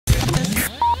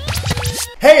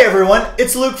Hey everyone,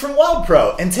 it's Luke from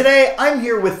Weldpro, and today I'm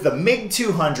here with the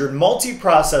MIG200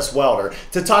 multi-process welder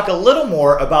to talk a little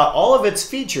more about all of its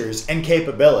features and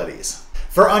capabilities.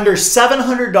 For under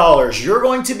 $700, you're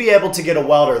going to be able to get a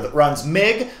welder that runs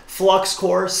MIG, Flux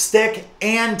Core, stick,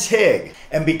 and TIG.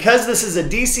 And because this is a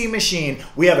DC machine,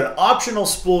 we have an optional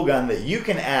spool gun that you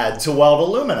can add to weld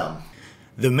aluminum.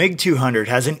 The MIG200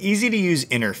 has an easy-to-use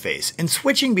interface, and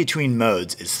switching between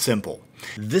modes is simple.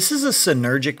 This is a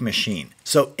synergic machine,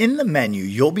 so in the menu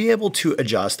you'll be able to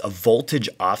adjust a voltage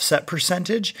offset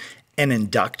percentage, an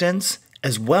inductance,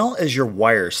 as well as your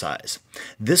wire size.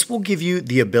 This will give you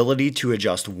the ability to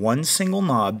adjust one single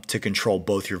knob to control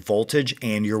both your voltage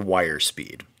and your wire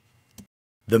speed.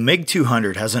 The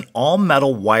MIG200 has an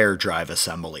all-metal wire drive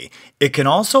assembly. It can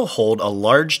also hold a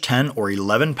large 10 or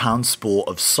 11 pound spool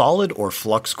of solid or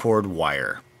flux core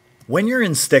wire. When you're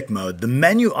in stick mode, the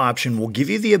menu option will give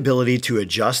you the ability to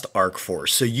adjust arc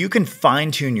force so you can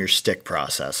fine-tune your stick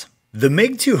process. The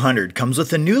MIG200 comes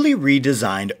with a newly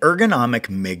redesigned ergonomic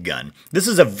MIG gun. This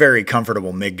is a very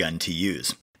comfortable MIG gun to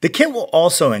use. The kit will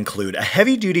also include a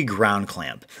heavy-duty ground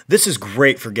clamp. This is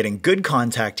great for getting good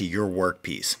contact to your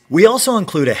workpiece. We also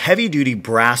include a heavy-duty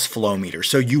brass flow meter,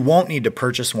 so you won't need to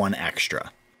purchase one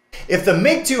extra. If the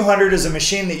MIG200 is a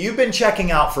machine that you've been checking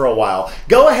out for a while,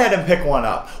 go ahead and pick one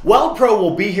up. Weldpro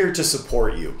will be here to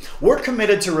support you. We're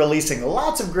committed to releasing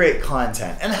lots of great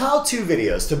content and how-to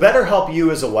videos to better help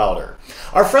you as a welder.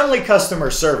 Our friendly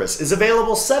customer service is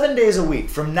available 7 days a week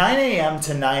from 9 a.m.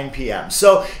 to 9 p.m.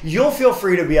 So you'll feel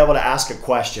free to be able to ask a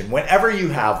question whenever you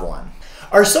have one.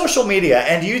 Our social media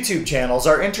and YouTube channels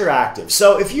are interactive,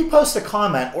 so if you post a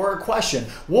comment or a question,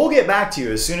 we'll get back to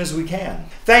you as soon as we can.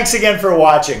 Thanks again for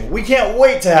watching. We can't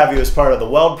wait to have you as part of the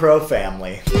Weldpro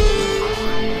family.